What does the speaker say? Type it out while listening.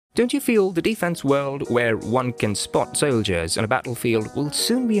Don't you feel the defense world where one can spot soldiers on a battlefield will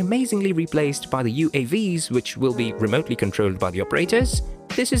soon be amazingly replaced by the UAVs, which will be remotely controlled by the operators?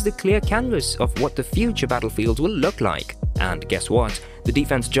 This is the clear canvas of what the future battlefields will look like. And guess what? The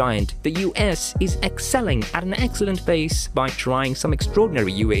defense giant, the US, is excelling at an excellent pace by trying some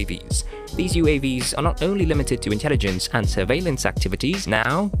extraordinary UAVs. These UAVs are not only limited to intelligence and surveillance activities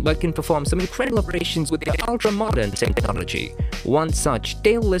now, but can perform some incredible operations with their ultra-modern technology. One such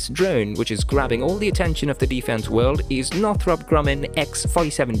tailless drone, which is grabbing all the attention of the defense world, is Northrop Grumman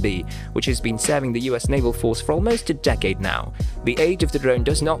X-47B, which has been serving the US Naval Force for almost a decade now. The age of the drone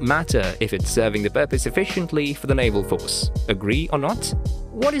does not matter if it's serving the purpose efficiently for the Naval Force. Agree or not?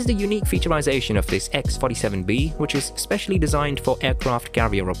 What is the unique featurization of this X-47B, which is specially designed for aircraft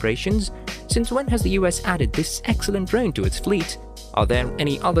carrier operations? Since when has the US added this excellent drone to its fleet? Are there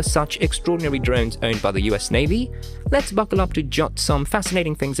any other such extraordinary drones owned by the US Navy? Let's buckle up to jot some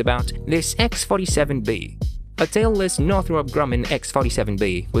fascinating things about this X-47B. A tailless Northrop Grumman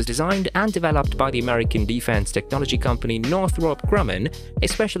X-47B was designed and developed by the American defense technology company Northrop Grumman,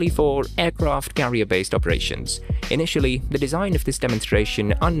 especially for aircraft carrier-based operations. Initially, the design of this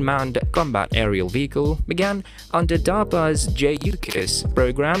demonstration unmanned combat aerial vehicle began under DARPA's JUCAS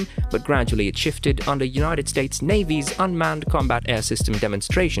program, but gradually it shifted under United States Navy's Unmanned Combat Air System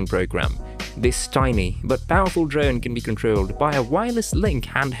Demonstration program. This tiny but powerful drone can be controlled by a wireless link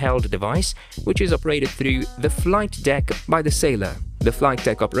handheld device, which is operated through the flight deck by the sailor. The flight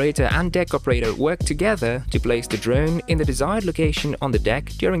deck operator and deck operator work together to place the drone in the desired location on the deck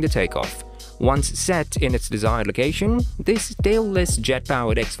during the takeoff. Once set in its desired location, this tailless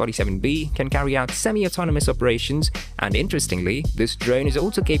jet-powered X-47B can carry out semi-autonomous operations, and interestingly, this drone is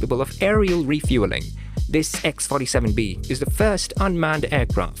also capable of aerial refueling. This X-47B is the first unmanned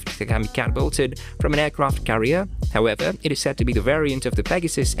aircraft that can be catapulted from an aircraft carrier. However, it is said to be the variant of the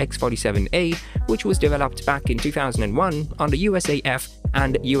Pegasus X-47A, which was developed back in 2001 under USAF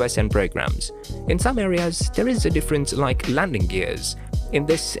and USN programs. In some areas, there is a difference like landing gears. In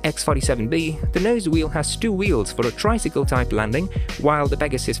this X-47B, the nose wheel has two wheels for a tricycle-type landing, while the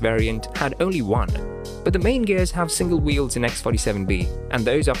Pegasus variant had only one. But the main gears have single wheels in X-47B, and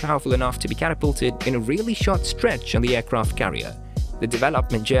those are powerful enough to be catapulted in a really short stretch on the aircraft carrier. The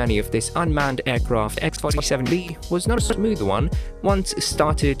development journey of this unmanned aircraft X-47B was not a smooth one. Once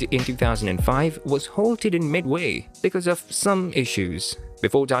started in 2005, was halted in midway because of some issues.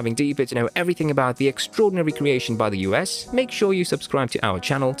 Before diving deeper to know everything about the extraordinary creation by the US, make sure you subscribe to our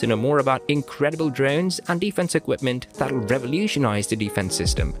channel to know more about incredible drones and defense equipment that'll revolutionize the defense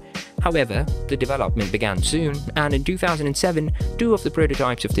system. However, the development began soon, and in 2007, two of the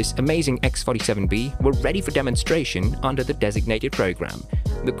prototypes of this amazing X-47B were ready for demonstration under the designated program.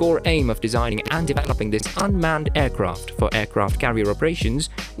 The core aim of designing and developing this unmanned aircraft for aircraft carrier operations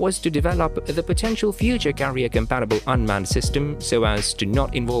was to develop the potential future carrier-compatible unmanned system so as to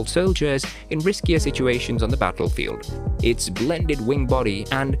not involve soldiers in riskier situations on the battlefield. Its blended wing body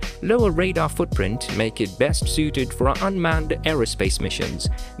and lower radar footprint make it best suited for unmanned aerospace missions.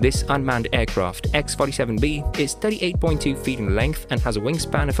 This unmanned aircraft, X-47B, is 38.2 feet in length and has a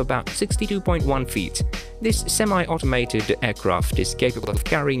wingspan of about 62.1 feet. This semi-automated aircraft is capable of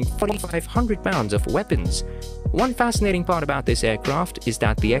carrying 4,500 pounds of weapons. One fascinating part about this aircraft is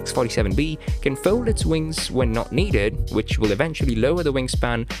that the X-47B can fold its wings when not needed, which will eventually lower the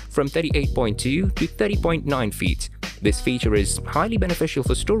wingspan from 38.2 to 30.9 feet. This feature is highly beneficial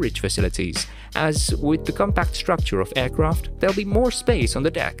for storage facilities, as with the compact structure of aircraft, there'll be more space on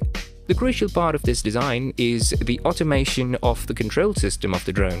the deck. The crucial part of this design is the automation of the control system of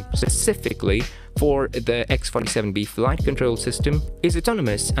the drone. Specifically for the X-47B flight control system is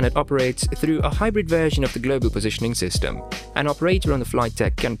autonomous, and it operates through a hybrid version of the global positioning system. An operator on the flight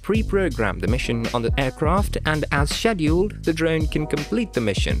deck can pre-program the mission on the aircraft, and as scheduled, the drone can complete the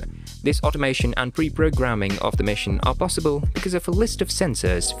mission. This automation and pre-programming of the mission are possible because of a list of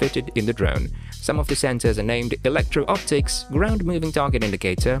sensors fitted in the drone. Some of the sensors are named electro-optics, ground moving target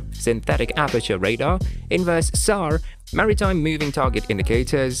indicator, synthetic aperture radar, inverse SAR, maritime moving target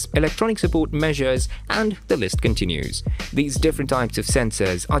indicators, electronic support measures, and the list continues. These different types of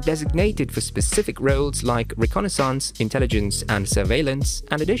sensors are designated for specific roles like reconnaissance, intelligence, and surveillance,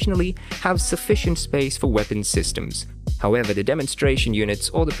 and additionally have sufficient space for weapons systems. However, the demonstration units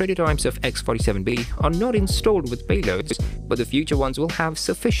or the prototypes of X-47B are not installed with payloads, but the future ones will have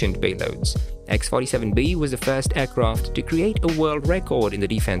sufficient payloads. X-47B was the first aircraft to create a world record in the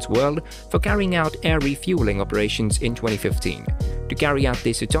defense world for carrying out air refueling operations in 2015. To carry out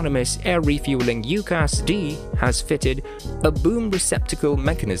this autonomous air refueling, UCAS-D has fitted a boom receptacle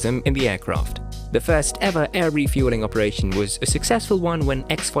mechanism in the aircraft. The first ever air refueling operation was a successful one when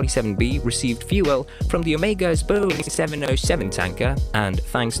X-47B received fuel from the Omega's Boeing 707 tanker, and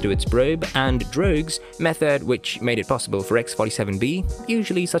thanks to its probe and drogues method, which made it possible for X-47B,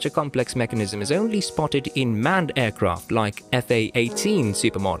 usually such a complex mechanism is only spotted in manned aircraft like FA-18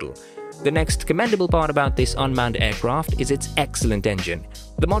 supermodel. The next commendable part about this unmanned aircraft is its excellent engine.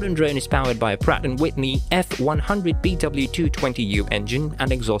 The modern drone is powered by a Pratt & Whitney F100BW220U engine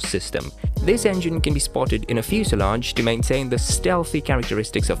and exhaust system. This engine can be spotted in a fuselage to maintain the stealthy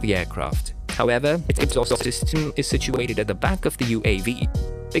characteristics of the aircraft. However, its exhaust system is situated at the back of the UAV.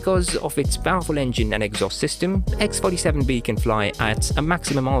 Because of its powerful engine and exhaust system, X-47B can fly at a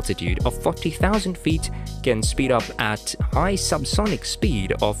maximum altitude of 40,000 feet, can speed up at high subsonic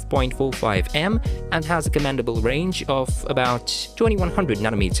speed of 0.45 m, and has a commendable range of about 2100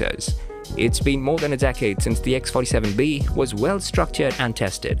 nanometers. It's been more than a decade since the X-47B was well structured and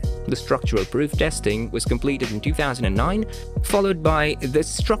tested. The structural proof testing was completed in 2009. Followed by the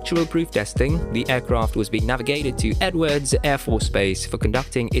structural proof testing, the aircraft was being navigated to Edwards Air Force Base for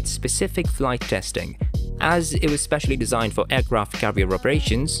conducting its specific flight testing. As it was specially designed for aircraft carrier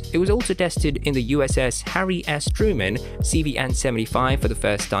operations, it was also tested in the USS Harry S. Truman CVN-75 for the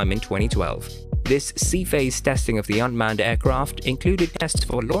first time in 2012. This sea-phase testing of the unmanned aircraft included tests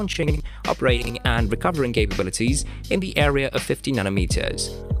for launching, operating, and recovering capabilities in the area of 50 nanometers.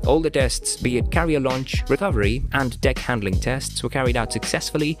 All the tests, be it carrier launch, recovery, and deck handling tests, were carried out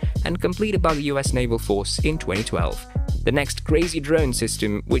successfully and completed by the US Naval Force in 2012. The next crazy drone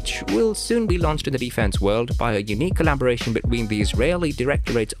system, which will soon be launched in the defense world by a unique collaboration between the Israeli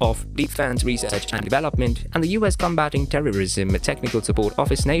Directorate of Defense Research and Development and the US Combating Terrorism Technical Support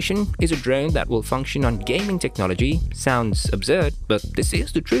Office Nation, is a drone that will function on gaming technology. Sounds absurd, but this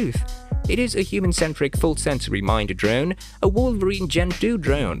is the truth. It is a human-centric full-sensory mind drone, a Wolverine Gen 2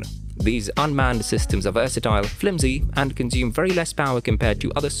 drone. These unmanned systems are versatile, flimsy, and consume very less power compared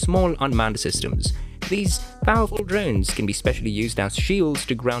to other small unmanned systems. These powerful drones can be specially used as shields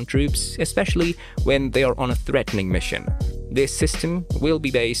to ground troops, especially when they are on a threatening mission. This system will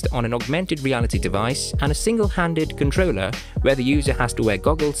be based on an augmented reality device and a single-handed controller where the user has to wear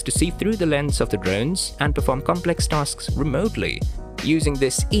goggles to see through the lens of the drones and perform complex tasks remotely. Using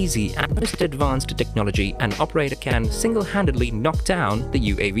this easy and most advanced technology, an operator can single-handedly knock down the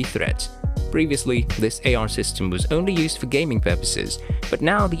UAV threat. Previously, this AR system was only used for gaming purposes, but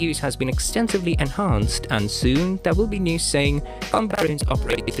now the use has been extensively enhanced, and soon there will be news saying combat drones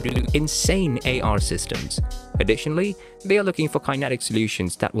operate through insane AR systems. Additionally, they are looking for kinetic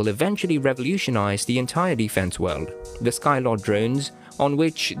solutions that will eventually revolutionize the entire defense world. The Skylord drones, on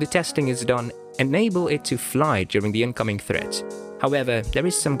which the testing is done, enable it to fly during the incoming threat. However, there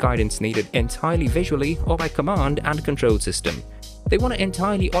is some guidance needed entirely visually or by command and control system. They want to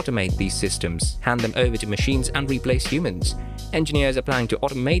entirely automate these systems, hand them over to machines and replace humans. Engineers are planning to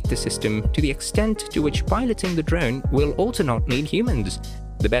automate the system to the extent to which piloting the drone will also not need humans.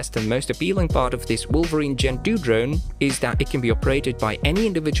 The best and most appealing part of this Wolverine Gen 2 drone is that it can be operated by any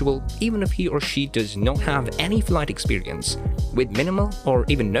individual, even if he or she does not have any flight experience. With minimal or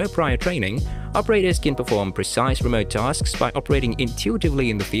even no prior training, operators can perform precise remote tasks by operating intuitively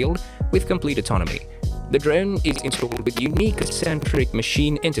in the field with complete autonomy. The drone is installed with unique eccentric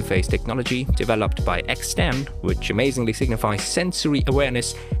machine interface technology developed by XTEM, which amazingly signifies sensory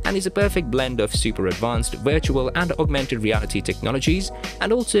awareness and is a perfect blend of super advanced virtual and augmented reality technologies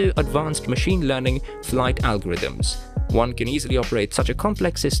and also advanced machine learning flight algorithms. One can easily operate such a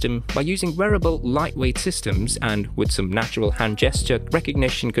complex system by using wearable, lightweight systems and with some natural hand gesture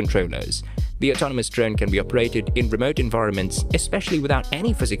recognition controllers. The autonomous drone can be operated in remote environments, especially without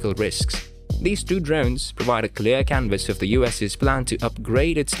any physical risks. These two drones provide a clear canvas of the US's plan to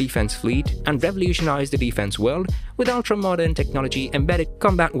upgrade its defense fleet and revolutionize the defense world with ultra-modern technology embedded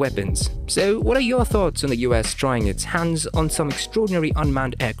combat weapons. So what are your thoughts on the US trying its hands on some extraordinary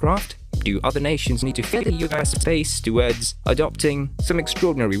unmanned aircraft? Do other nations need to fit the US space towards adopting some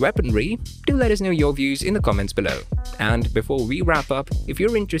extraordinary weaponry? Do let us know your views in the comments below. And before we wrap up, if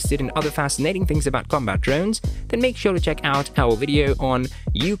you're interested in other fascinating things about combat drones, then make sure to check out our video on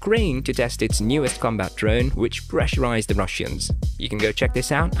Ukraine to test its newest combat drone, which pressurized the Russians. You can go check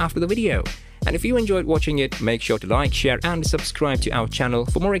this out after the video. And if you enjoyed watching it, make sure to like, share, and subscribe to our channel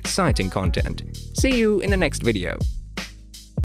for more exciting content. See you in the next video.